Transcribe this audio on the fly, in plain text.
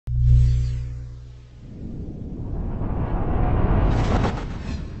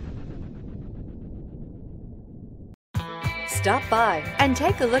Stop by and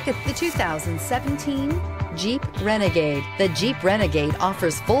take a look at the 2017 Jeep Renegade. The Jeep Renegade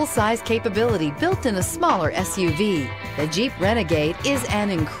offers full-size capability built in a smaller SUV. The Jeep Renegade is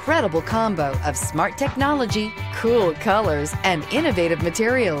an incredible combo of smart technology, cool colors, and innovative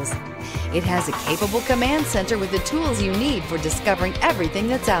materials. It has a capable command center with the tools you need for discovering everything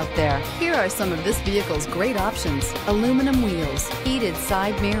that's out there. Here are some of this vehicle's great options: aluminum wheels, heated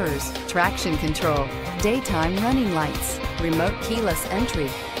side mirrors, traction control, daytime running lights, remote keyless entry,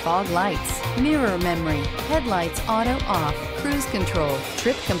 fog lights, mirror memory, headlights auto off, cruise control,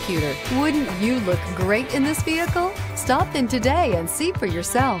 trip computer. Wouldn't you look great in this vehicle? Stop in today and see for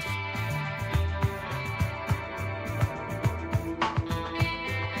yourself.